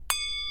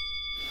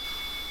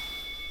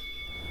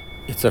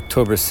It's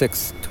October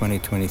 6th,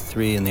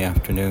 2023 in the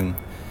afternoon.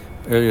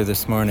 Earlier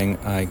this morning,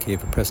 I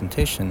gave a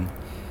presentation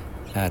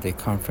at a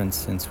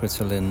conference in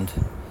Switzerland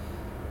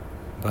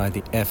by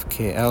the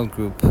FKL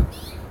group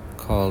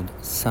called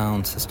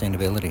Sound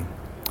Sustainability.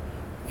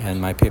 And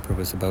my paper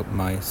was about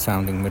my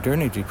Sounding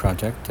Modernity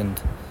project, and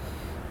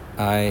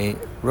I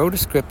wrote a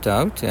script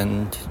out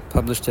and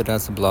published it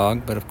as a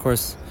blog, but of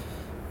course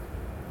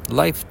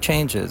life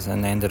changes,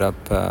 and I ended up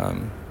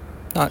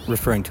not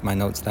referring to my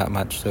notes that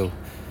much. So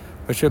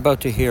what you're about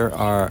to hear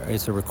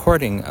is a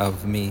recording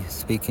of me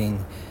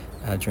speaking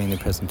during the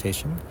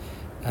presentation.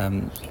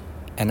 And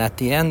at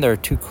the end, there are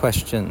two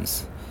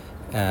questions.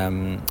 I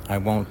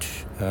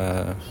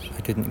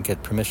didn't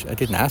get permission. I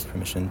didn't ask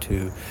permission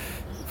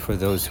for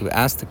those who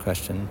asked the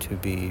question to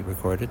be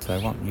recorded, so I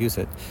won't use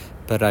it.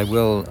 But I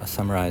will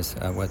summarize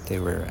what they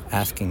were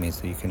asking me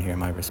so you can hear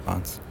my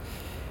response.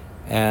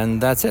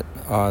 And that's it.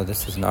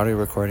 This is an audio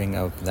recording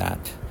of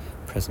that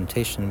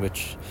presentation,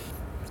 which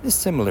is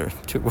similar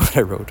to what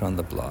I wrote on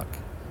the blog.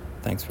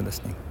 Thanks for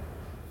listening.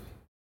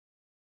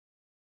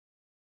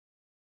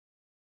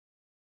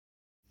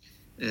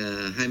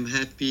 I'm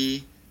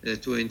happy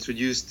to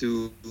introduce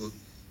to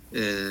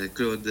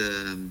Claude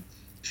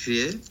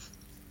Chrier.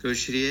 Claude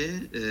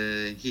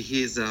Chrier,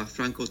 he is a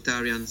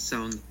Franco-Ontarian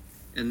sound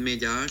and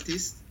media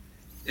artist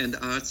and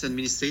arts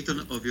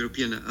administrator of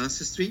European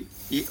ancestry.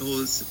 He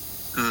holds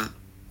a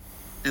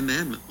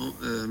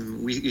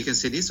we can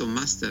say this, or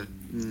master,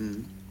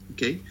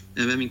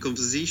 MM in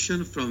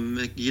composition from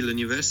McGill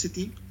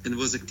University, and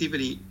was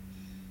actively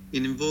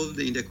involved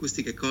in the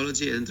acoustic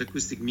ecology and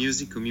acoustic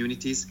music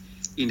communities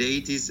in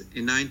the 80s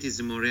and 90s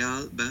in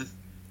Montreal, Bath,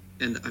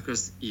 and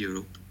across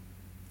Europe.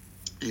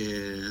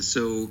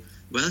 So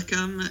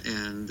welcome,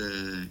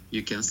 and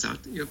you can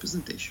start your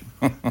presentation.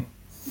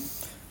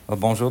 Well,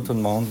 bonjour tout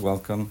le monde,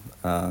 welcome.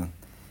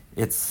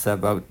 It's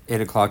about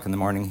 8 o'clock in the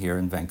morning here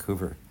in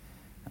Vancouver.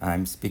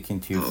 I'm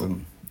speaking to you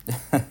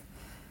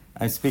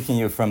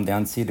from the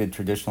unceded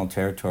traditional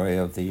territory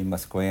of the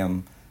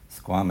Musqueam,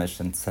 Squamish,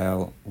 and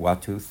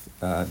Tsleil-Waututh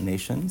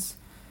nations,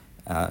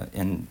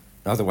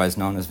 otherwise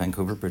known as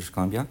Vancouver, British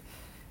Columbia.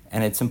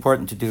 And it's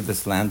important to do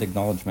this land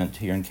acknowledgement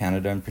here in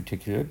Canada in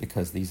particular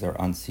because these are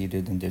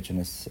unceded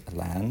Indigenous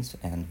lands,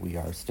 and we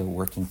are still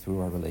working through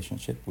our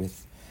relationship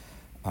with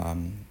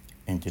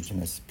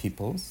Indigenous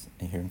peoples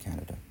here in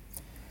Canada.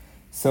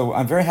 So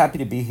I'm very happy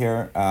to be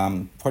here.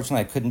 Fortunately,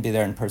 I couldn't be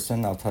there in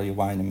person. I'll tell you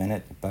why in a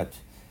minute. But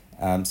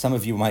some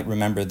of you might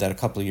remember that a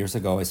couple of years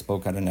ago, I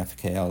spoke at an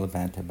FKL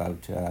event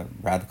about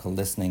radical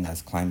listening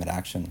as climate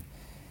action.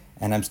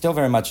 And I'm still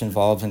very much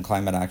involved in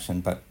climate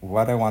action. But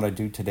what I want to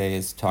do today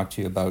is talk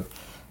to you about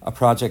a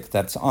project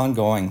that's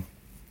ongoing,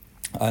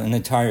 an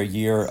entire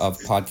year of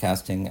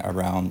podcasting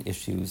around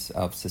issues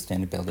of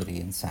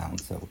sustainability and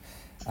sound. So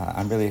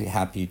I'm really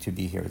happy to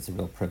be here. It's a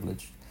real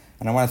privilege.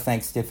 And I want to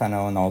thank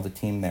Stefano and all the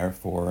team there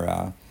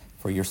for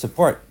your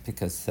support,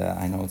 because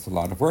I know it's a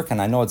lot of work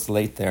and I know it's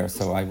late there,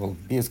 so I will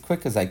be as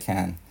quick as I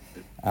can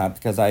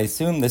because I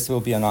assume this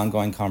will be an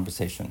ongoing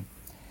conversation.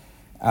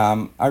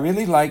 I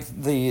really liked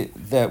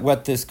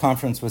what this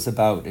conference was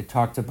about. It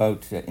talked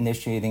about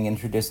initiating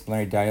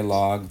interdisciplinary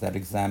dialogue that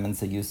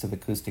examines the use of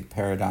acoustic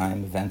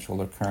paradigm,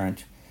 eventual or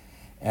current,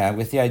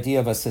 with the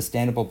idea of a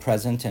sustainable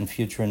present and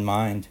future in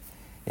mind.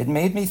 It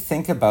made me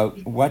think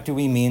about what do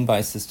we mean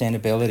by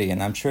sustainability,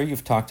 and I'm sure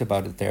you've talked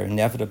about it there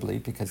inevitably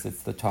because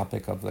it's the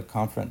topic of the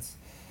conference.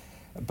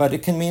 But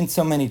it can mean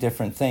so many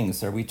different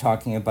things. Are we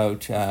talking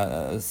about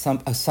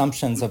some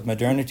assumptions of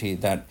modernity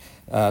that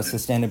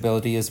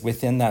sustainability is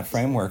within that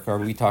framework, or are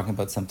we talking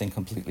about something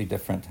completely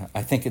different?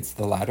 I think it's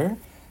the latter,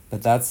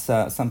 but that's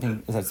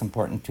something that's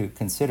important to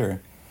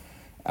consider.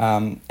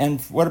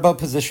 And what about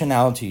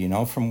positionality?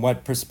 From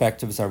what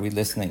perspectives are we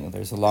listening?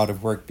 There's a lot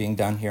of work being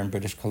done here in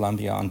British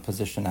Columbia on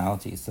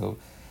positionality. So,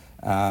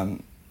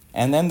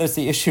 and then there's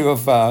the issue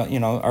of,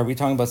 are we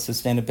talking about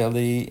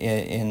sustainability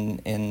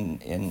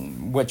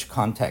in which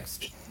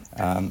context?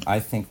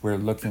 I think we're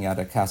looking at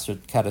a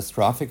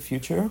catastrophic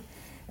future,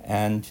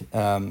 and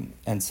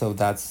so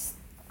that's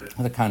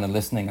the kind of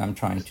listening I'm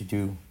trying to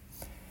do.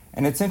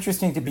 And it's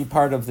interesting to be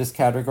part of this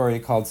category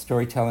called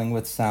storytelling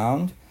with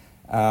sound.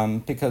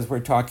 Because we're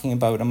talking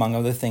about, among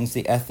other things,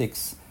 the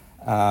ethics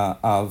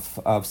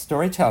of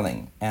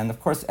storytelling. And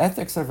of course,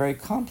 ethics are very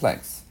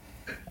complex.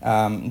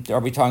 Are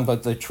we talking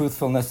about the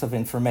truthfulness of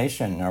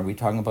information? Are we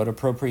talking about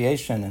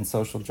appropriation and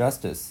social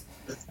justice?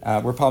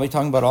 We're probably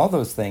talking about all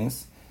those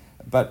things.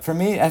 But for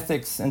me,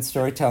 ethics and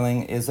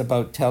storytelling is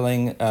about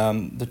telling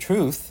the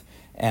truth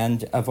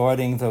and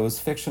avoiding those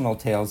fictional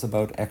tales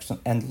about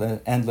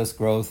endless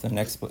growth and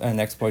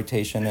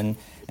exploitation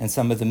and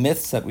some of the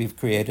myths that we've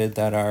created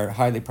that are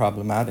highly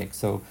problematic.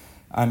 So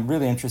I'm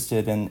really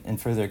interested in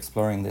further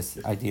exploring this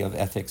idea of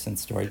ethics and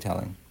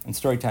storytelling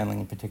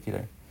in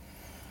particular.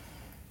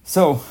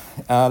 So,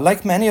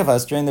 like many of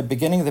us, during the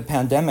beginning of the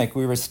pandemic,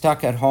 we were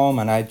stuck at home,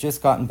 and I'd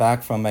just gotten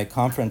back from a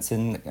conference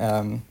in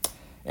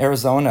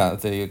Arizona,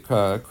 the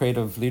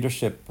Creative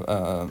Leadership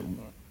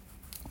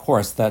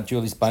course that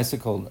Julie's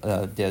Bicycle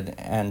did,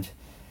 and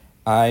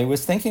I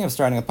was thinking of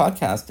starting a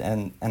podcast,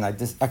 and I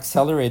just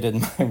accelerated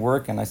my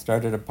work, and I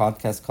started a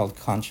podcast called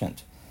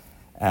Conscient.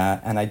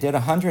 And I did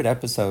 100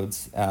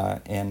 episodes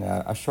in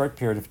a short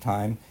period of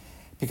time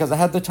because I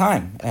had the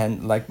time.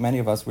 And like many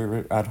of us, we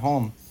were at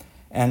home.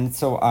 And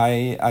so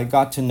I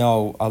got to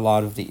know a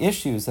lot of the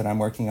issues that I'm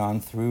working on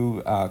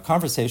through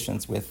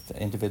conversations with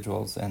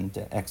individuals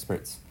and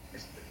experts.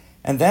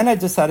 And then I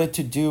decided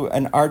to do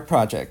an art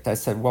project. I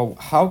said, well,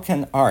 how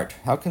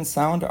can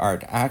sound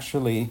art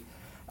actually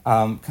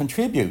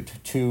contribute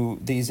to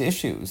these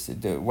issues?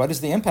 What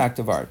is the impact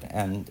of art?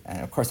 And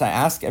of course, I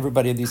ask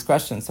everybody these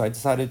questions. So I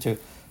decided to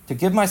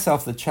give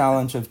myself the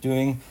challenge of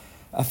doing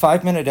a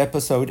 5-minute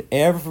episode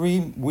every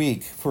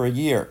week for a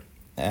year.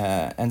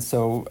 And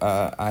so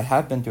I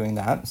have been doing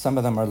that. Some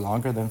of them are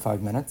longer than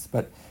 5 minutes.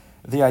 But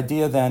the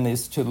idea then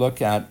is to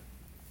look at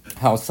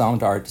how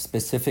sound art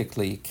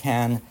specifically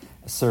can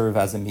serve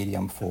as a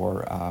medium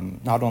for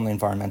not only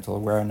environmental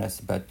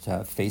awareness,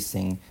 but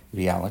facing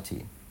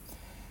reality.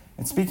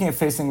 And speaking of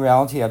facing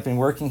reality, I've been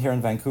working here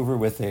in Vancouver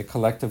with a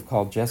collective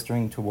called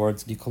Gesturing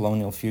Towards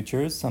Decolonial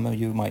Futures. Some of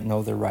you might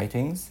know their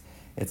writings.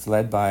 It's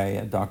led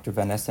by Dr.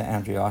 Vanessa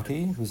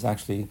Andreotti, who's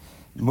actually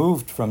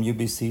moved from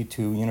UBC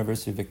to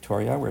University of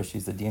Victoria, where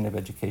she's the Dean of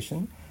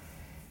Education.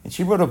 And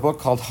she wrote a book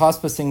called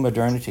Hospicing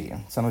Modernity.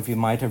 Some of you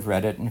might have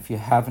read it, and if you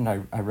haven't,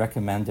 I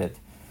recommend it.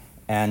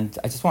 And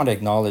I just want to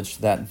acknowledge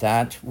that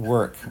that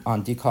work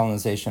on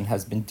decolonization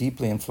has been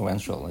deeply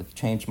influential. It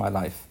changed my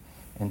life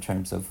in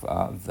terms of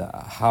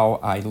how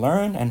I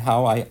learn and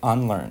how I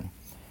unlearn.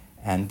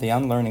 And the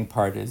unlearning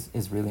part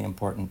is really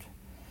important.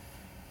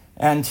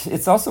 And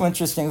it's also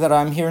interesting that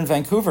I'm here in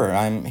Vancouver.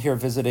 I'm here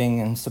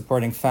visiting and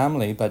supporting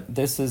family, but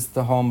this is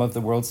the home of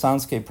the World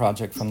Soundscape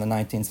Project from the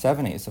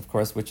 1970s, of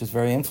course, which is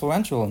very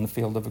influential in the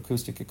field of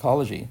acoustic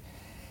ecology.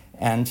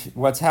 And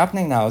what's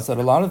happening now is that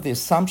a lot of the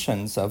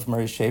assumptions of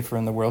Murray Schafer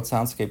and the World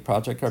Soundscape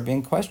Project are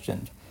being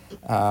questioned,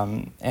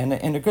 and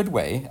in a good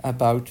way,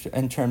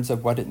 in terms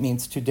of what it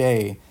means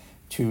today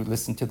to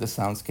listen to the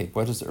soundscape.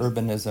 What is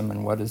urbanism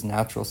and what is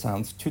natural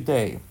sounds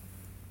today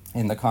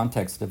in the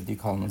context of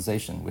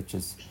decolonization, which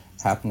is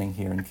happening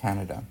here in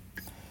Canada.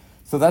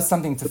 So that's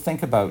something to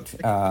think about,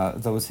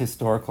 those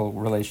historical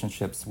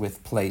relationships with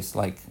a place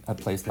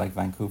like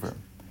Vancouver.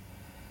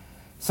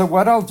 So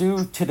what I'll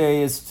do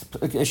today is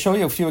show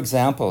you a few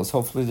examples.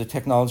 Hopefully the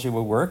technology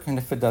will work, and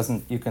if it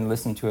doesn't, you can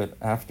listen to it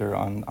after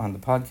on the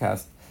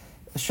podcast.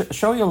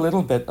 Show you a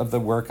little bit of the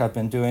work I've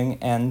been doing,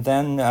 and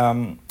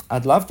then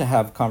I'd love to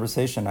have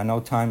conversation. I know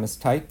time is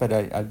tight, but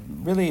I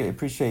really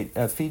appreciate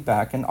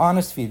feedback and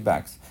honest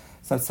feedbacks.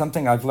 So that's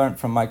something I've learned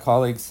from my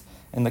colleagues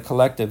in the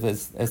collective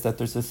is that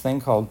there's this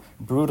thing called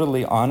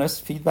brutally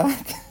honest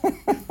feedback,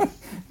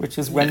 which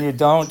is when you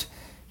don't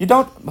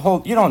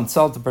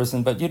insult the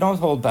person, but you don't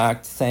hold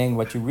back saying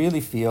what you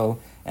really feel,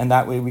 and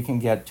that way we can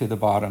get to the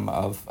bottom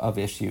of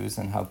issues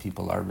and how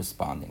people are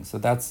responding. So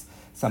that's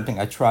something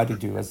I try to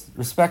do as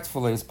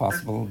respectfully as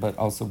possible, but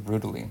also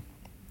brutally.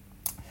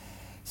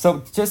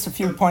 So just a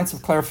few points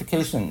of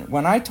clarification.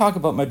 When I talk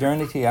about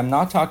modernity, I'm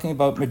not talking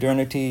about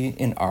modernity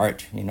in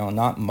art,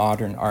 not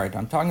modern art.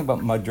 I'm talking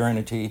about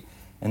modernity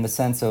in the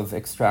sense of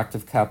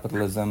extractive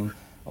capitalism,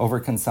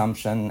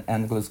 overconsumption,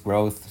 endless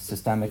growth,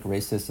 systemic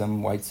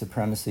racism, white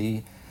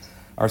supremacy,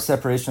 our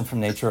separation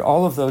from nature,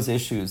 all of those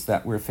issues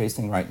that we're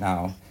facing right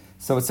now.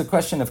 So it's a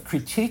question of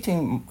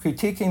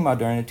critiquing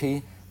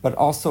modernity, but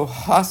also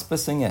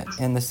hospicing it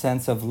in the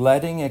sense of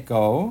letting it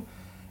go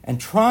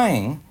and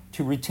trying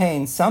to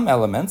retain some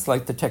elements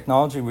like the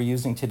technology we're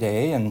using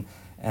today and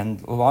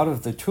a lot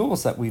of the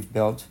tools that we've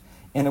built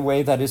in a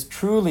way that is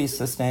truly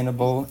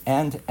sustainable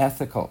and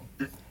ethical.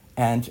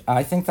 And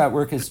I think that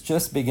work is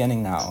just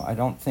beginning now. I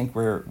don't think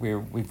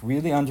we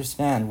really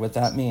understand what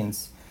that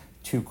means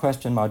to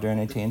question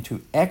modernity and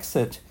to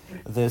exit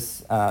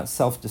this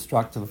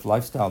self-destructive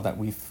lifestyle that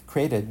we've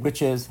created, which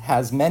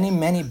has many,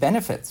 many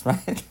benefits,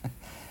 right?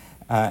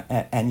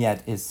 And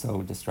yet is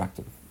so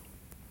destructive.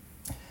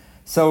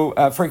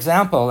 So, for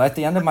example, at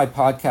the end of my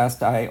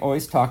podcast, I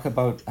always talk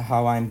about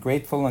how I'm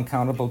grateful and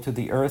accountable to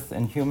the earth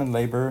and human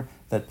labor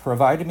that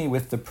provided me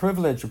with the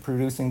privilege of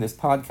producing this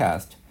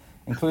podcast,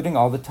 including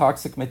all the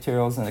toxic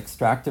materials and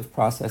extractive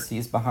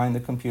processes behind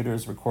the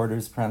computers,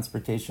 recorders,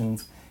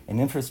 transportations,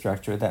 and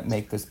infrastructure that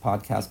make this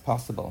podcast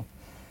possible.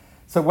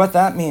 So what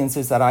that means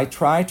is that I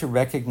try to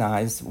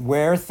recognize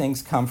where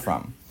things come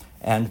from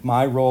and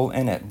my role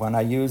in it. When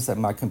I use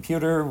my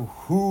computer,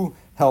 who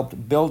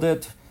helped build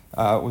it,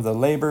 with the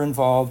labor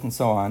involved and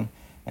so on.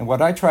 And what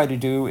I try to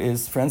do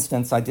is, for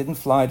instance, I didn't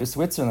fly to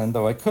Switzerland,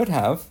 though I could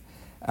have,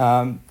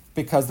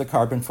 because the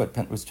carbon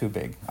footprint was too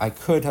big. I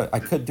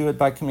could do it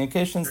by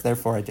communications,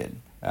 therefore I did.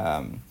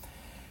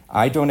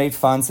 I donate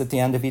funds at the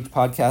end of each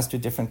podcast to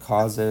different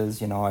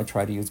causes. I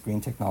try to use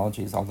green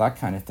technologies, all that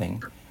kind of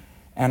thing.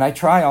 And I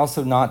try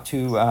also not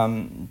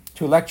to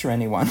lecture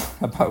anyone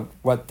about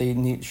what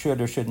they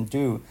should or shouldn't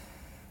do.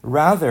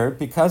 Rather,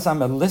 because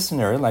I'm a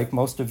listener, like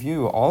most of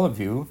you, all of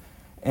you,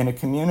 in a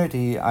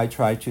community, I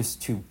try just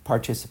to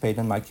participate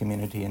in my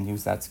community and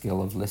use that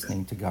skill of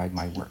listening to guide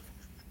my work.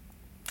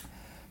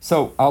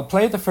 So I'll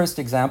play the first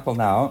example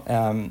now.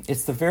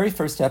 It's the very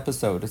first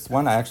episode. It's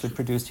one I actually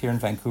produced here in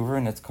Vancouver,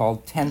 and it's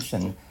called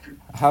Tension.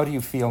 How do you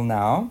feel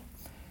now?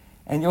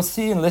 And you'll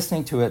see in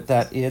listening to it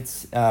that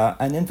it's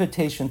an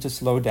invitation to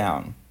slow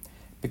down.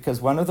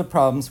 Because one of the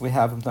problems we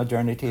have with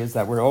modernity is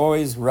that we're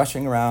always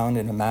rushing around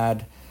in a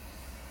mad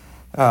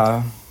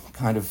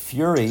kind of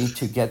fury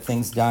to get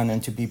things done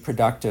and to be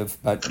productive.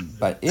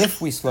 But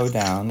if we slow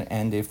down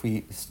and if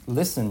we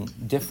listen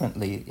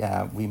differently,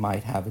 we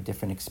might have a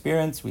different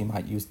experience. We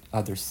might use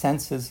other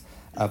senses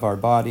of our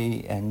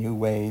body and new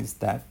ways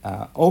that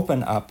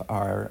open up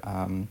our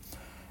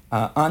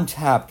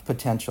untapped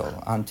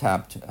potential,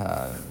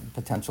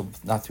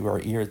 not through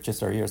our ears,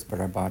 just our ears, but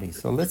our body.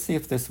 So let's see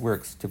if this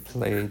works to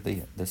play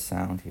the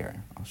sound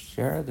here. I'll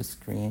share the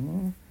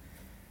screen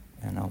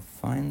and I'll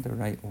find the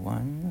right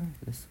one,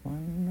 this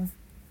one.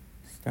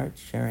 Start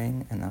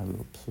sharing and I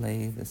will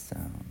play the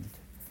sound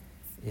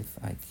if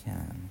I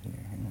can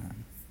here. Hang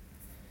on.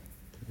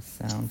 The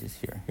sound is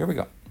here. Here we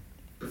go.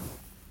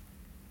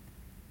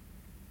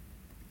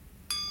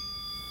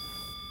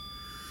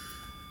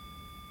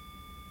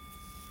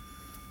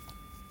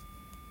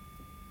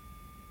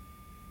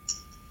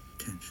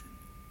 Tension.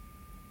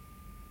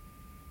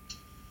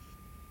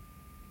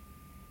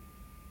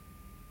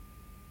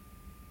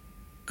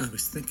 I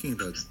was thinking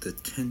about the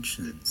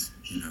tensions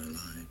in our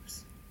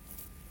lives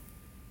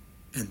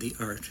and the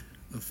art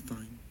of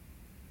finding.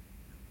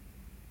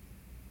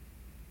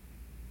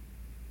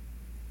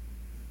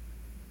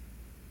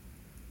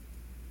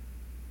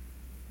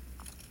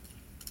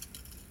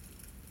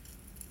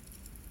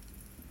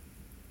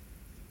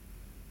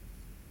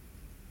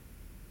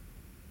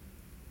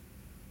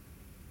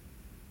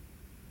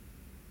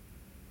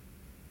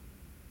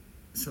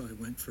 So I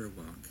went for a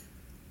walk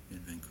in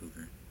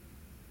Vancouver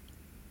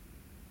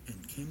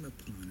and came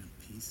upon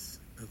a piece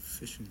of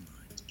fishing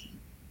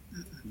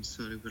line. I'm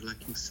sorry, we're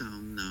lacking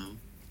sound now.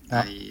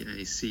 Ah.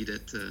 I see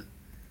that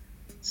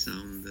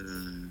sound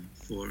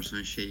force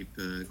and shape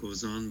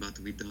goes on, but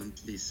we don't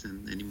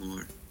listen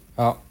anymore.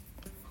 Oh,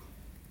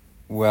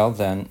 well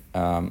then,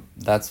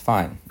 that's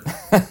fine.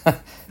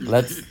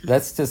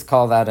 let's just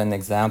call that an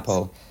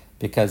example,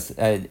 because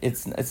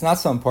it's not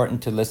so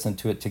important to listen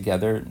to it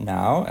together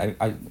now.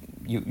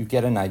 You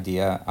get an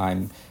idea.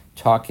 I'm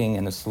talking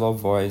in a slow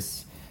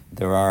voice.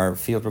 There are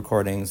field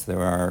recordings.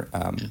 There are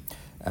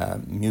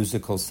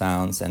musical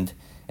sounds, and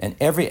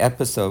every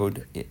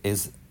episode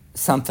is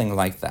something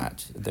like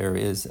that. There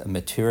is a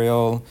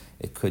material.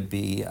 It could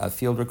be a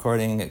field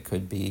recording. It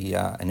could be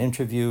an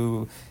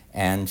interview,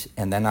 and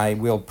then I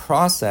will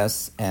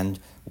process and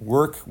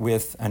work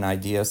with an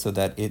idea so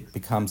that it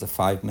becomes a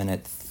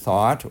 5-minute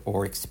thought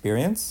or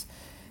experience.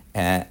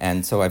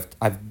 And so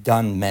I've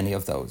done many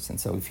of those.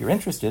 And so if you're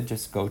interested,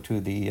 just go to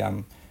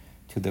the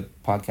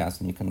podcast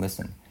and you can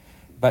listen.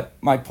 But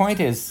my point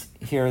is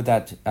here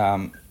that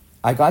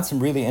I got some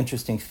really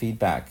interesting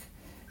feedback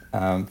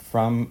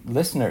from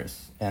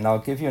listeners, and I'll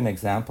give you an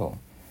example.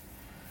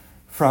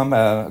 From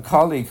a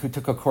colleague who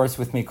took a course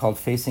with me called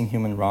Facing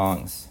Human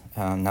Wrongs.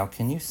 Now,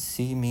 can you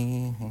see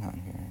me? Hang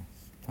on here.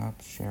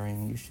 Stop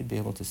sharing. You should be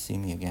able to see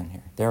me again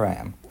here. There I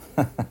am.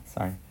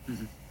 Sorry.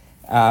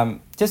 Mm-hmm.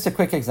 Just a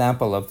quick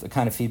example of the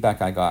kind of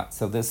feedback I got.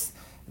 So this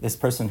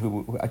person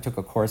who I took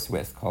a course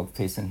with called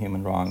Facing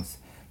Human Wrongs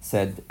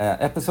said,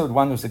 episode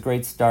 1 was a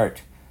great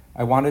start.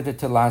 I wanted it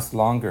to last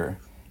longer,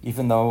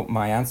 even though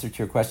my answer to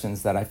your question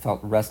is that I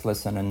felt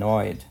restless and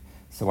annoyed.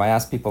 So I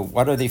asked people,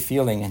 what are they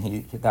feeling?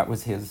 And that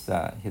was his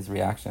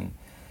reaction.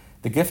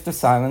 The gift of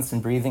silence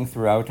and breathing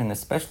throughout, and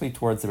especially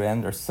towards the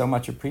end, are so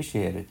much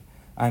appreciated.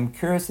 I'm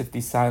curious if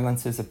these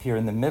silences appear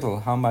in the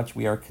middle, how much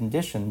we are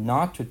conditioned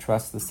not to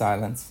trust the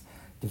silence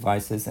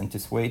devices and to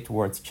sway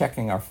towards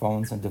checking our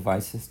phones and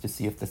devices to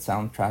see if the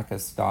soundtrack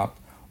has stopped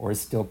or is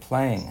still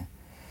playing.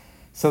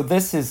 So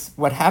this is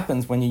what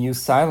happens when you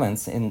use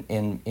silence in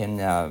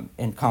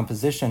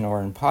composition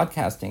or in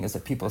podcasting, is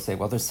that people say,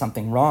 well, there's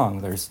something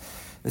wrong.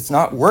 It's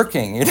not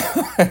working, you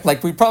know,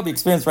 like we probably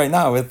experience right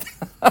now with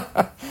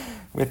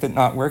with it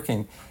not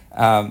working.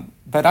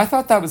 But I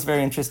thought that was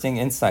very interesting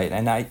insight,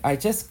 and I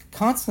just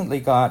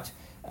constantly got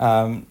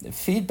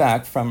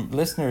feedback from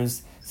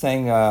listeners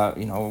saying,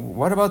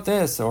 what about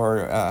this,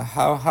 or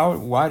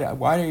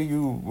why do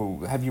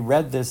you have you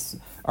read this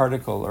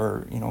article,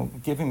 or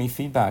giving me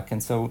feedback.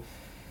 And so,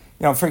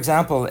 for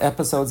example,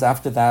 episodes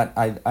after that,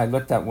 I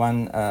looked at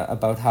one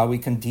about how we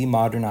can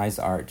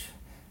demodernize art.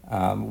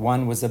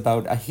 One was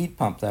about a heat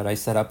pump that I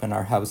set up in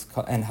our house,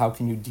 and how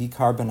can you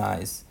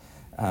decarbonize.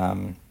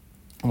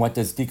 What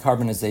does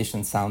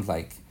decarbonization sound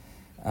like?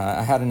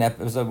 I had an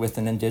episode with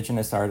an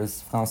indigenous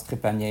artist, France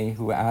Trépanier,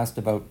 who asked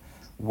about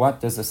what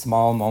does a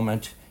small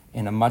moment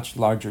in a much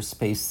larger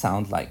space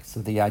sound like.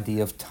 So the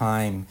idea of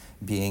time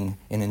being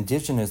in the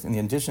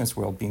indigenous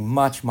world being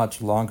much,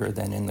 much longer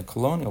than in the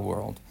colonial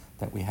world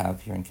that we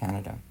have here in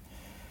Canada.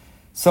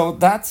 So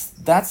that's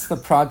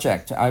the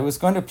project. I was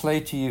going to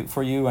play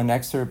for you an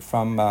excerpt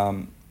from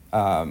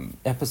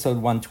episode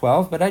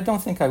 112, but I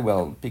don't think I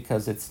will,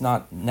 because it's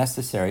not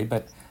necessary,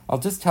 but I'll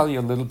just tell you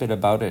a little bit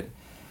about it.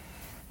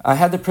 I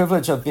had the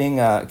privilege of being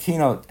a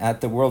keynote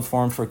at the World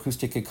Forum for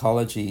Acoustic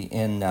Ecology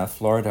in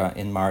Florida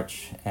in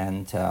March,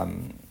 and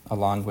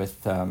along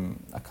with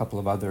a couple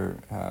of other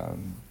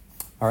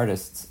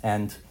artists.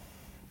 And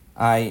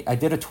I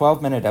did a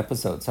 12-minute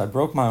episode, so I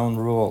broke my own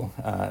rule.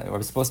 It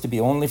was supposed to be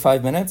only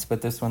 5 minutes,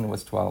 but this one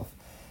was 12.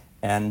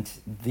 And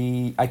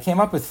I came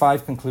up with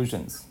 5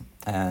 conclusions,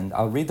 and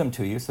I'll read them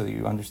to you so that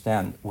you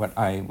understand what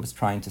I was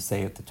trying to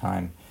say at the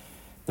time.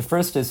 The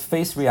first is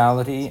face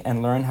reality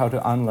and learn how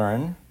to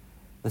unlearn.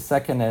 The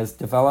second is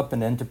develop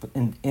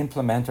and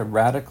implement a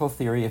radical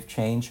theory of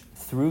change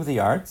through the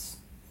arts.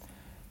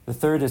 The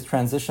third is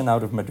transition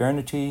out of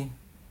modernity.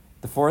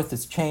 The fourth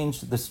is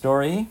change the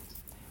story.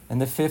 And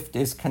the fifth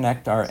is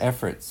connect our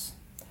efforts.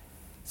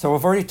 So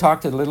I've already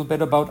talked a little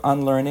bit about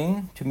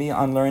unlearning. To me,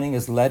 unlearning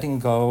is letting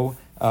go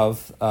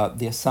of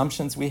the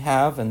assumptions we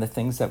have and the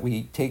things that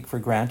we take for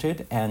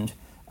granted, and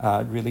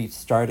really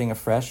starting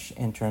afresh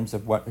in terms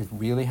of what is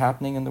really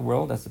happening in the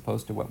world as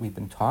opposed to what we've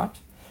been taught.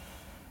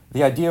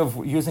 The idea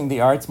of using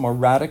the arts more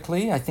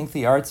radically, I think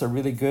the arts are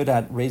really good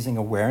at raising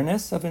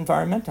awareness of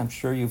environment. I'm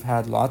sure you've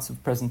had lots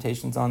of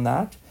presentations on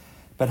that.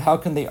 But how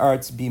can the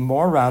arts be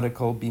more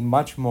radical, be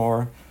much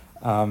more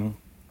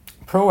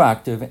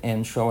proactive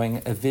in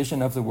showing a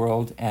vision of the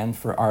world, and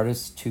for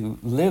artists to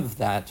live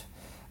that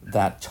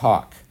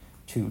talk,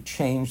 to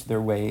change their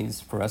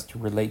ways for us to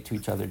relate to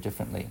each other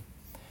differently.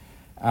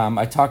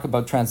 I talk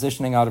about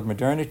transitioning out of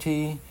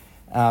modernity.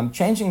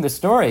 Changing the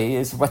story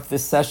is what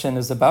this session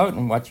is about,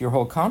 and what your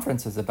whole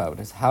conference is about,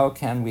 is how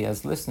can we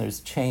as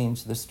listeners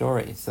change the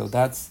story. So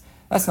that's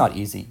not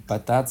easy,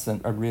 but that's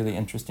a really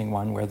interesting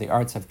one where the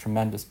arts have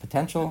tremendous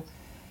potential.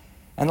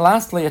 And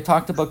lastly, I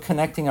talked about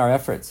connecting our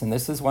efforts, and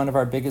this is one of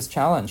our biggest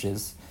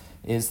challenges,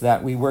 is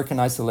that we work in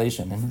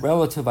isolation, in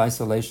relative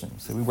isolation.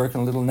 So we work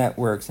in little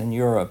networks in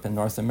Europe and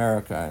North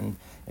America and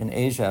in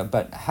Asia,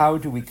 but how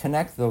do we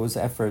connect those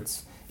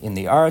efforts in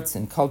the arts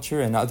and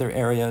culture and other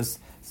areas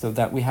so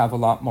that we have a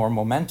lot more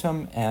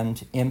momentum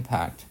and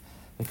impact?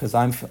 Because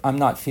I'm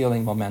not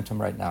feeling momentum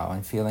right now.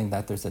 I'm feeling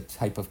that there's a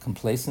type of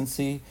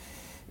complacency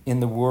in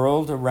the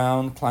world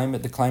around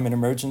the climate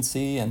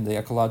emergency and the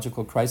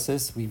ecological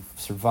crisis. We've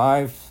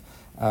survived,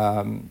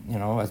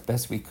 as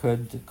best we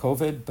could,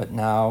 COVID, but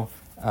now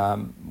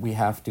we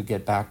have to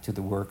get back to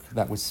the work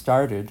that was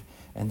started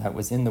and that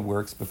was in the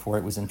works before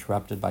it was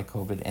interrupted by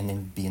COVID, and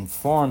then be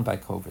informed by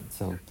COVID.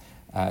 So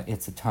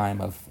it's a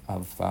time of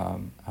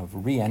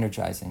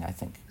re-energizing, I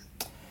think.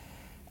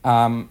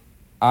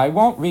 I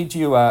won't read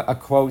you a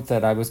quote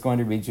that I was going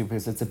to read you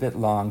because it's a bit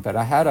long, but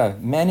I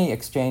had many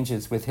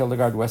exchanges with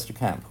Hildegard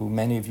Westerkamp, who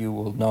many of you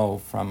will know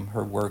from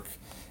her work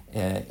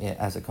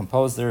as a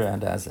composer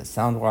and as a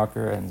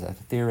soundwalker and as a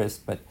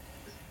theorist. But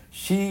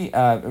she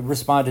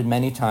responded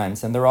many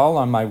times, and they're all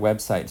on my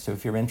website. So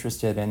if you're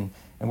interested in,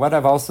 and what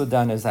I've also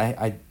done is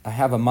I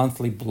have a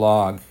monthly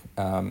blog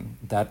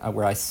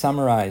where I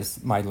summarize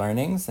my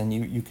learnings, and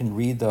you can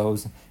read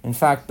those. In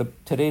fact,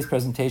 today's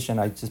presentation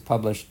I just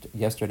published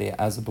yesterday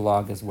as a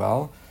blog as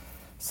well,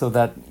 so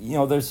that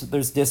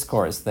there's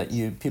discourse that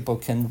people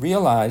can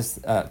realize,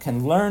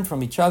 can learn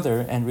from each other,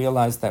 and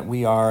realize that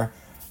we are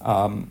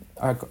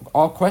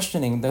all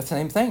questioning the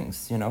same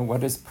things.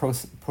 What does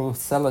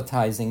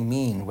proselytizing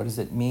mean? What does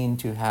it mean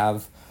to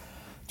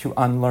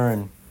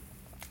unlearn?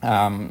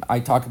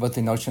 I talk about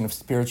the notion of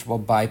spiritual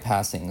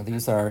bypassing.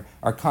 These are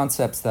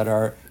concepts that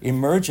are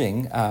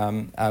emerging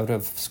out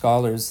of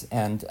scholars,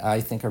 and I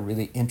think are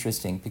really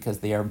interesting because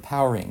they are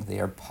empowering, they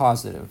are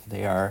positive,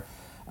 they are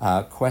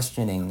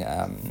questioning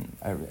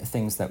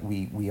things that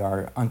we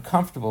are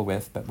uncomfortable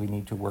with, but we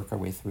need to work our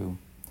way through.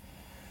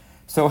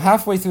 So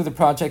halfway through the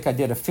project, I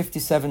did a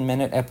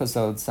 57-minute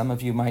episode. Some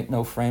of you might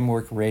know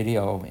Framework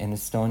Radio in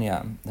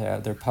Estonia.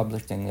 They're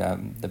publishing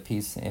the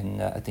piece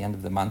at the end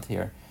of the month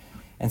here.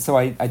 And so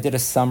I did a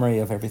summary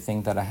of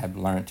everything that I had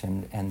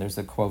learned, and there's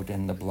a quote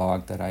in the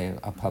blog that I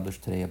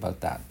published today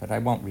about that, but I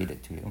won't read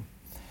it to you.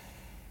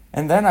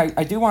 And then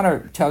I do want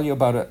to tell you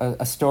about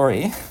a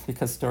story,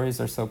 because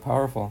stories are so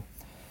powerful.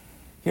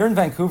 Here in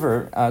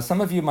Vancouver,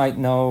 some of you might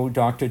know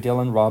Dr.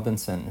 Dylan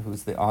Robinson,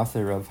 who's the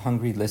author of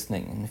Hungry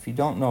Listening. And if you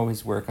don't know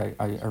his work,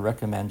 I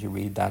recommend you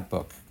read that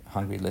book,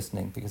 Hungry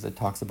Listening, because it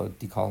talks about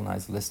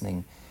decolonized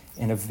listening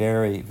in a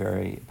very,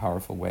 very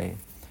powerful way.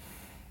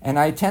 And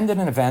I attended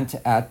an event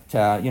at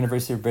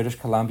University of British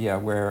Columbia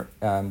where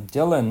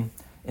Dylan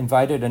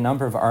invited a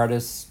number of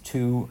artists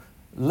to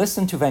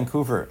listen to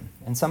Vancouver.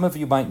 And some of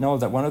you might know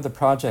that one of the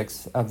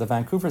projects of the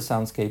Vancouver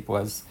soundscape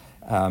was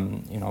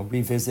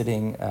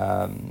revisiting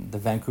the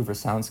Vancouver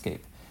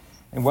soundscape.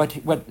 And what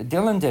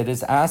Dylan did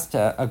is asked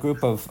a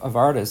group of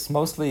artists,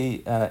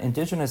 mostly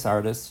Indigenous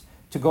artists,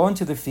 to go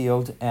into the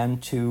field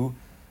and to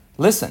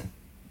listen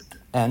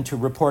and to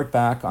report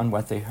back on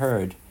what they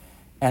heard.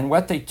 And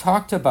what they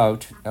talked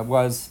about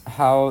was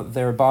how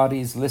their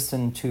bodies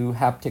listened to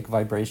haptic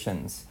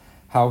vibrations,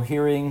 how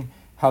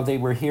they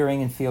were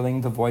hearing and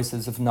feeling the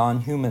voices of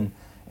non-human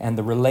and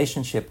the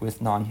relationship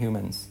with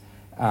non-humans,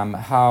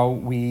 how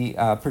we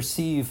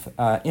perceive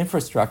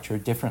infrastructure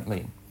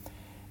differently.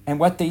 And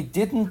what they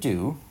didn't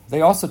do,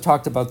 They also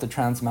talked about the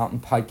Trans Mountain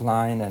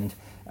Pipeline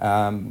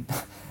and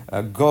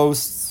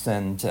ghosts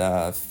and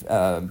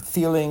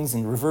feelings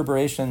and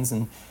reverberations.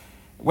 And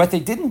what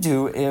they didn't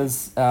do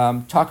is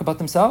talk about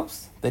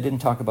themselves. They didn't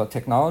talk about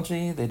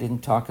technology. They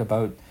didn't talk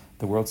about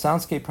the World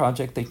Soundscape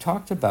Project. They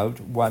talked about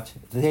what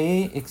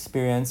they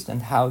experienced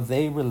and how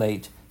they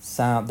relate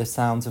the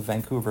sounds of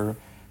Vancouver,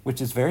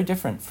 which is very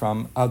different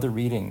from other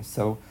readings.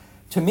 So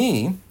to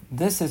me,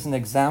 this is an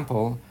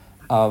example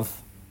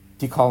of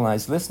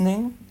decolonized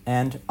listening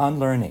and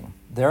unlearning.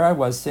 There I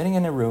was sitting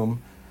in a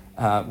room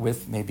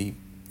with maybe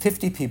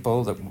 50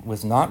 people that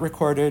was not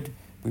recorded.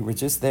 We were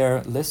just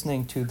there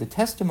listening to the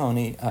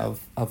testimony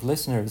of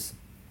listeners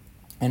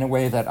in a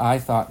way that I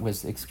thought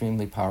was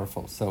extremely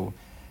powerful. So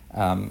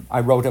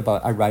I write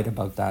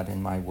about that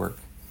in my work.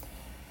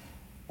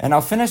 And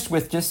I'll finish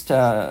with just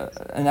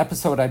an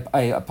episode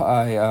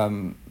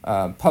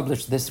I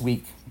published this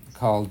week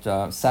called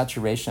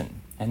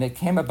Saturation. And it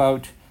came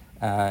about,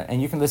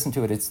 and you can listen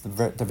to it, it's the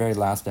very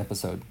last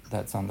episode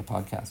that's on the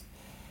podcast.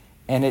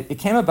 And it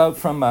came about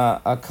from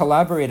a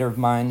collaborator of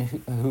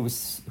mine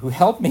who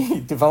helped me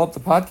develop the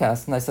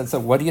podcast. And I said, so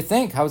what do you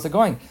think? How's it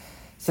going?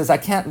 She says, I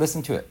can't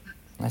listen to it.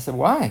 And I said,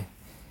 why?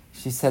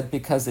 She said,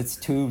 because it's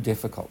too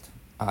difficult.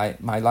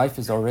 My life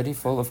is already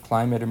full of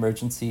climate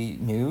emergency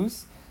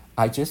news.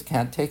 I just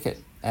can't take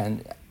it.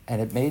 And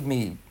it made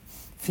me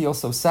feel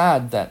so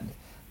sad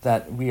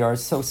that we are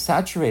so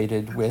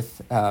saturated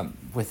with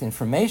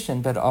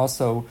information, but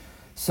also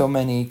so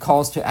many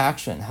calls to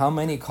action. How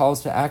many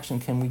calls to action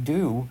can we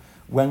do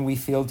when we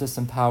feel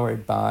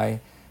disempowered by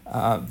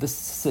the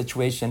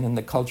situation and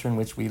the culture in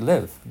which we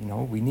live? You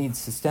know, we need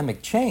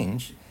systemic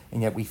change,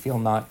 and yet we feel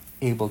not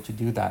able to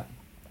do that.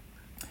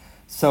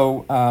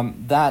 So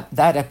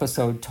that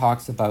episode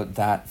talks about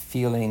that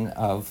feeling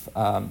of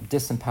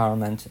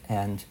disempowerment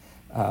and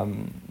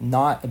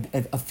not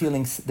a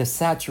feeling, the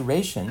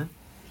saturation,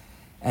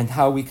 and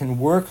how we can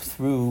work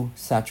through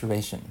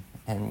saturation.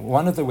 And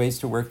one of the ways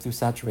to work through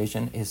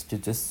saturation is to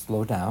just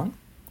slow down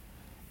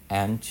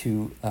and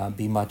to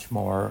be much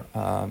more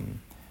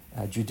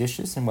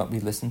judicious in what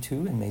we listen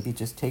to, and maybe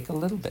just take a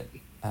little bit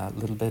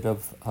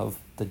of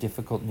the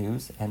difficult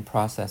news and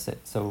process it.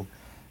 So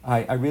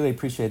I really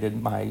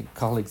appreciated my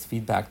colleague's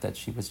feedback that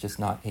she was just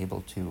not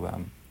able to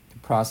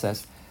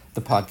process the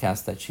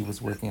podcast that she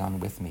was working on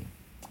with me.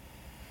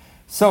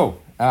 So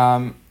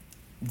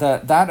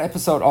that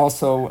episode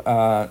also,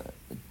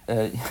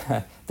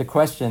 the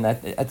question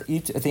at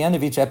the end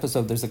of each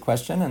episode, there's a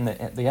question, and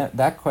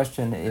that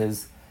question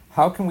is,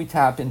 how can we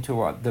tap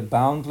into the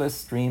boundless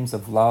streams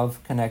of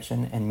love,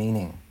 connection, and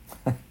meaning?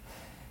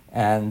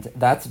 And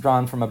that's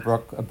drawn from a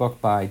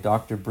book by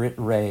Dr. Britt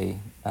Ray,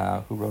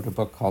 who wrote a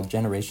book called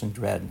Generation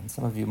Dread. And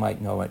some of you might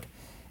know it.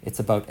 It's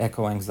about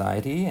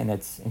eco-anxiety,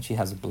 and she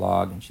has a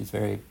blog, and she's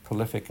very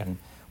prolific and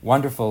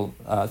wonderful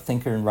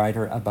thinker and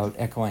writer about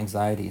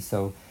eco-anxiety.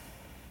 So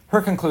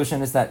her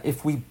conclusion is that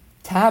if we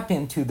tap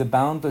into the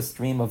boundless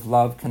stream of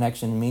love,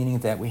 connection, meaning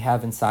that we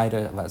have inside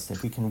of us,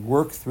 if we can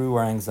work through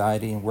our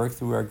anxiety and work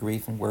through our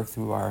grief and work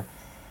through our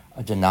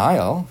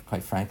denial,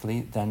 quite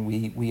frankly, then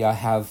we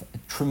have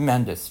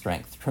tremendous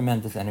strength,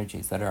 tremendous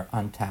energies that are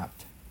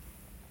untapped.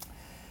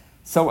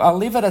 So I'll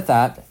leave it at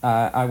that.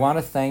 I want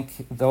to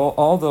thank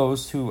all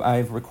those who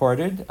I've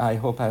recorded. I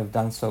hope I've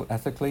done so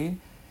ethically.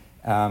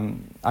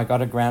 I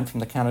got a grant from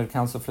the Canada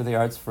Council for the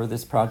Arts for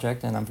this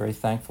project, and I'm very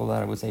thankful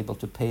that I was able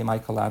to pay my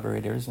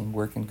collaborators and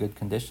work in good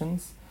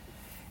conditions.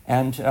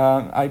 And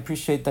I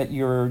appreciate that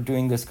you're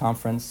doing this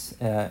conference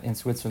in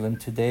Switzerland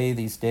today,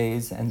 these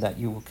days, and that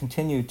you will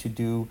continue to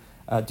do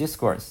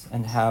discourse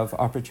and have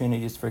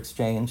opportunities for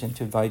exchange and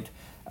to invite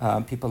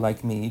people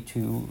like me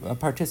to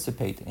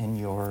participate in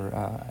your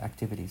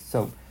activities.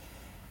 So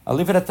I'll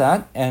leave it at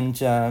that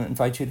and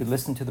invite you to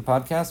listen to the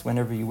podcast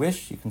whenever you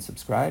wish. You can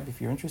subscribe if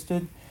you're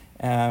interested.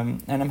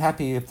 And I'm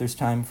happy if there's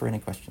time for any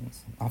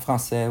questions. En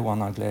français ou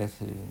en anglais,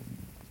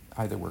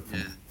 either work for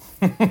me.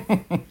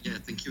 Yeah,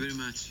 thank you very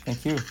much.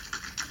 Thank you.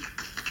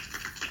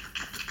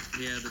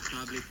 Yeah, the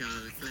public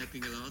are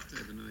clapping a lot.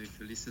 I don't know if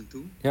you listen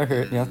to. Yeah, I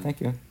heard. Yeah, thank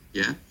you.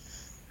 Yeah.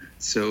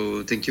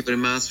 So thank you very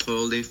much for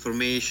all the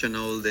information,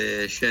 all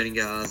the sharing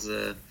us,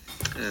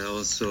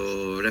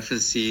 also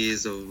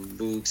references of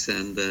books,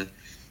 and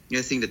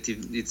I think that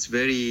it's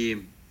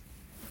very,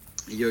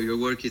 your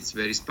work is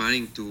very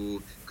inspiring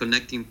to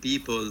connecting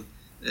people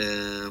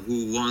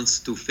who wants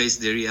to face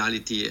the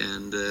reality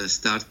and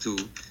start to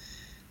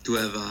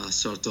have a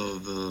sort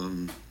of,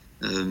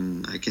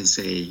 I can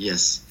say,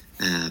 yes,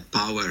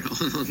 power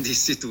on this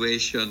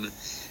situation.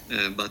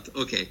 But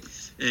okay,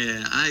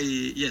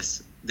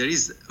 yes, there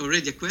is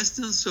already a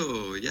question,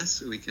 so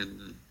yes, we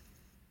can.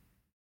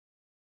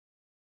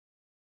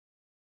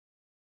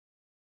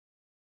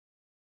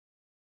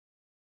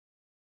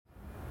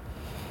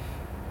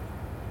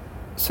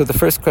 So the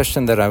first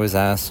question that I was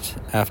asked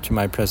after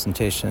my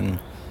presentation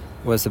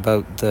was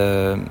about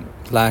the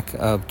lack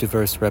of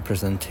diverse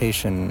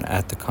representation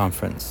at the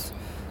conference,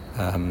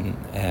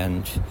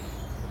 and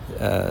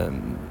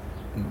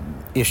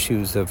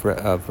issues of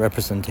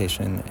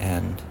representation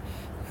and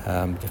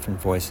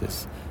different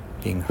voices.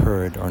 being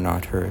heard or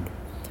not heard.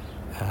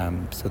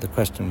 So the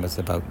question was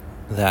about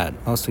that,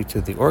 mostly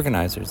to the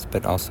organizers,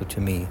 but also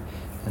to me,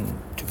 and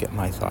to get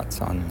my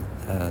thoughts on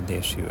the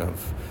issue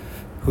of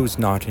who's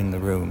not in the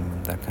room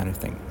and that kind of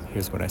thing.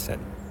 Here's what I said.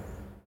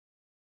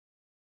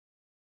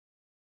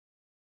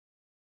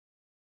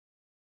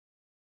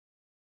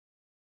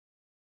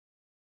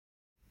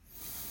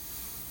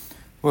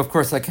 Well, of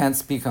course, I can't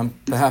speak on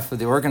behalf of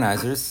the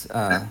organizers.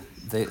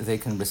 They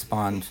can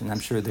respond, and I'm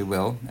sure they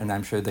will, and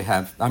I'm sure they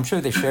have. I'm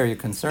sure they share your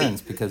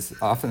concerns, because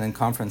often in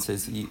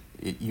conferences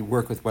you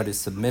work with what is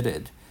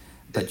submitted,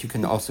 but you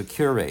can also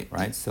curate,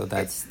 right? So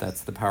that's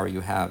the power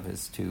you have,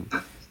 is to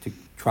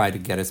try to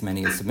get as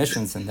many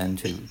submissions and then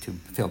to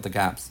fill the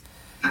gaps.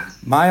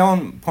 My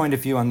own point of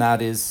view on that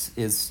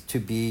is to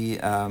be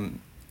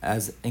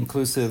as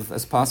inclusive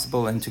as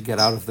possible and to get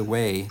out of the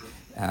way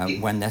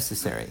when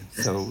necessary.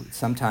 So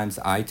sometimes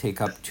I take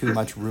up too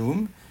much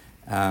room.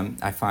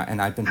 I find,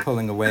 and I've been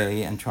pulling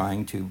away and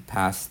trying to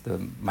pass the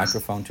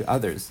microphone to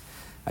others.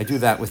 I do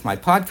that with my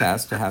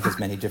podcast to have as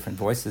many different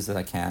voices as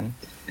I can.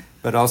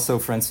 But also,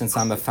 for instance,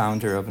 I'm a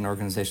founder of an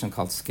organization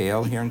called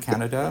Scale here in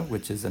Canada,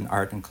 which is an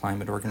art and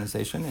climate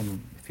organization.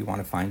 And if you want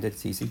to find it,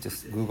 it's easy.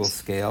 Just Google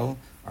Scale,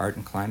 art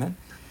and climate.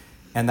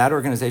 And that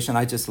organization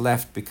I just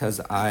left because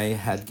I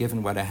had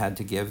given what I had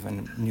to give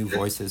and new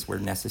voices were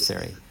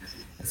necessary.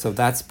 So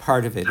that's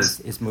part of it,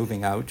 is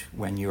moving out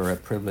when you're a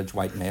privileged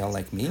white male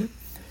like me,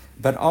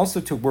 but also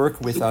to work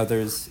with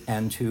others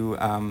and to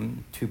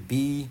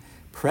be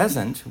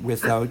present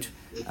without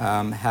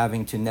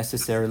having to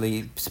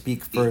necessarily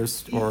speak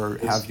first or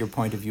have your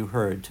point of view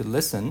heard, to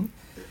listen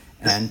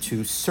and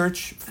to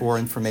search for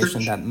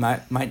information that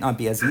might not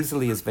be as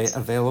easily as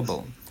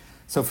available.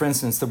 So, for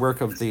instance, the work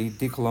of the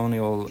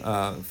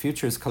Decolonial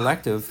Futures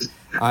Collective,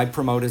 I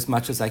promote as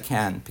much as I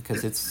can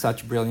because it's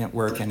such brilliant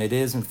work, and it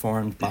is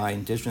informed by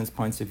Indigenous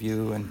points of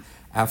view and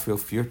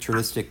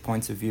Afrofuturistic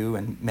points of view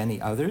and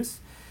many others.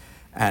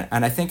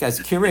 And I think as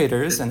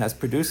curators and as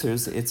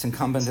producers, it's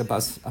incumbent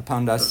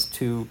upon us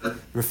to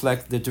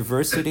reflect the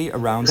diversity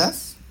around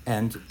us,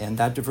 and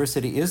that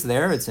diversity is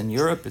there. It's in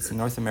Europe, it's in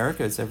North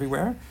America, it's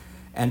everywhere,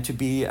 and to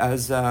be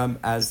as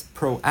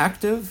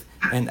proactive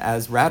and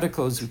as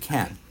radical as you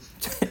can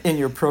in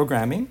your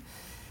programming.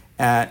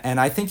 And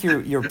I think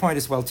your point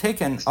is well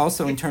taken,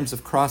 also in terms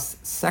of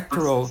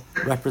cross-sectoral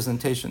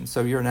representation.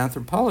 So you're an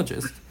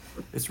anthropologist.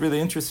 It's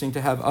really interesting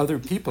to have other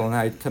people, and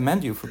I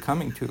commend you for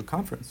coming to a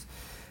conference,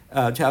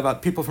 to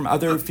have people from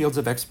other fields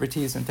of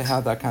expertise and to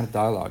have that kind of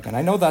dialogue. And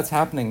I know that's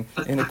happening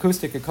in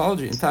acoustic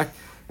ecology. In fact,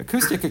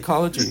 acoustic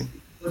ecology,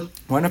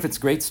 one of its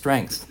great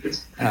strengths,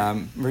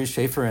 Marie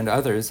Schaefer and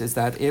others, is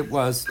that it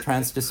was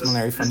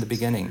transdisciplinary from the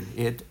beginning.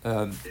 It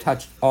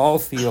touched all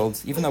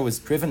fields, even though it was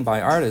driven by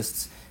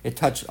artists, it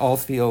touched all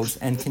fields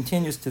and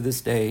continues to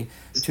this day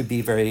to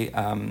be very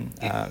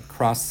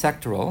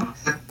cross-sectoral.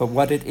 But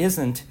what it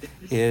isn't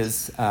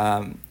is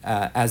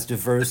as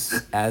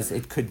diverse as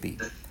it could be,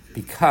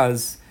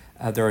 because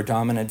there are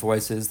dominant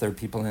voices, there are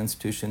people in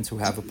institutions who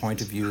have a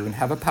point of view and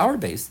have a power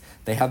base.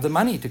 They have the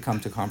money to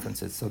come to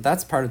conferences. So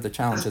that's part of the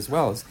challenge as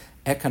well, as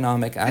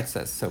economic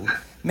access. So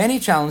many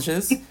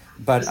challenges,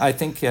 but I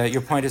think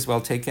your point is well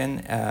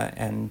taken,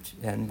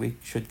 and we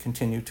should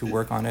continue to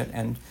work on it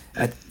and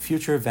at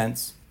future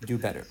events do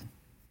better.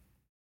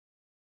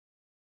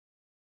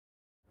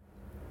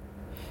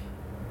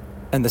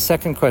 And the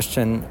second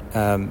question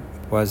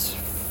was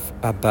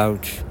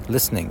about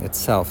listening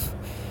itself.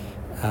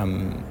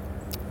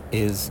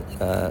 Is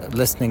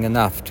listening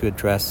enough to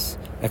address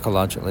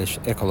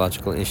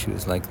ecological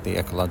issues like the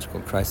ecological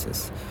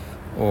crisis?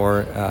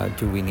 Or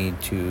do we need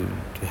to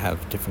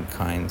have different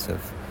kinds of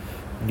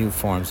new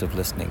forms of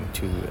listening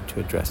to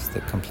address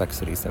the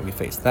complexities that we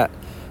face? That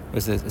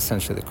was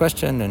essentially the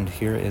question, and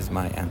here is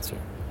my answer.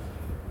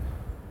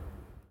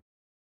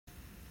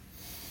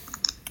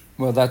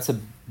 Well, that's a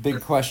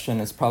big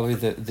question. It's probably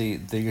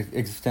the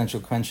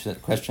existential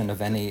question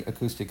of any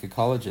acoustic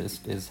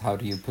ecologist, is how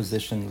do you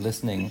position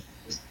listening?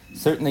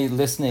 Certainly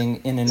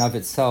listening in and of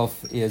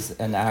itself is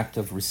an act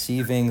of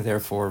receiving,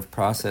 therefore of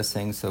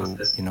processing. So,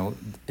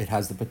 it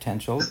has the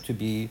potential to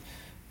be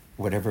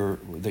whatever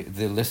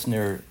the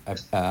listener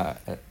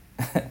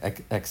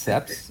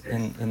accepts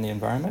in the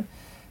environment.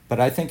 But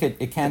I think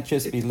it can't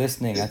just be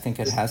listening. I think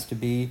it has to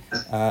be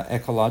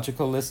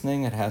ecological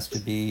listening. It has to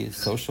be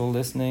social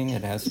listening.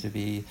 It has to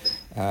be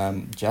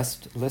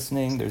just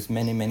listening. There's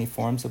many, many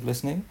forms of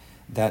listening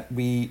that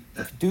we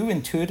do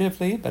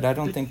intuitively, but I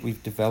don't think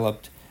we've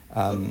developed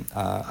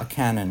a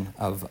canon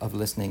of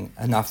listening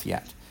enough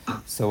yet.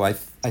 So I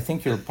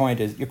think your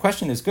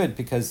question is good,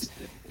 because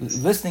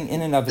listening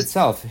in and of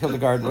itself,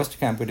 Hildegard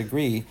Westerkamp would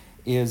agree,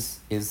 is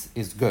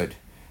good.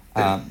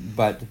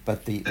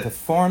 But the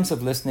forms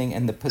of listening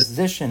and the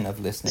position of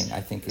listening, I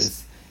think,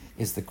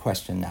 is the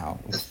question now.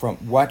 From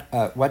what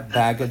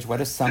baggage, what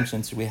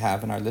assumptions do we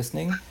have in our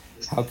listening?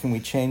 How can we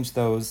change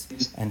those,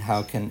 and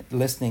how can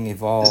listening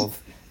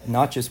evolve,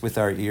 not just with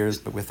our ears,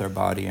 but with our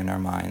body and our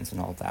minds and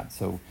all that?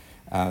 So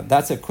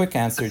That's a quick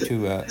answer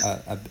to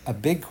a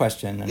big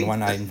question, and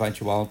one I invite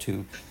you all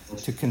to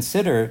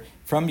consider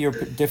from your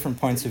different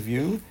points of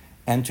view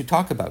and to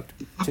talk about.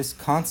 Just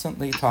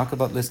constantly talk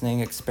about listening,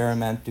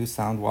 experiment, do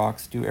sound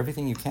walks, do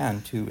everything you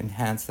can to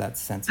enhance that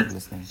sense of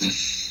listening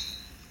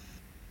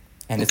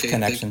and its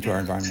connection to our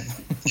environment.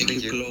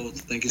 Thank you, Claude.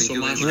 Thank you so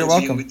much You're for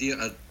welcome. being with you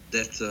at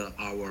that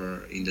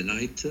hour in the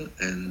night,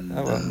 and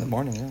In the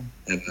morning,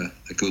 yeah. have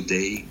a good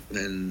day,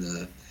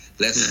 and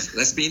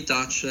let's be in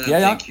touch. Yeah.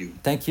 Thank you.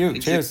 Thank you.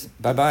 Cheers.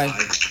 Bye-bye.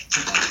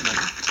 Bye.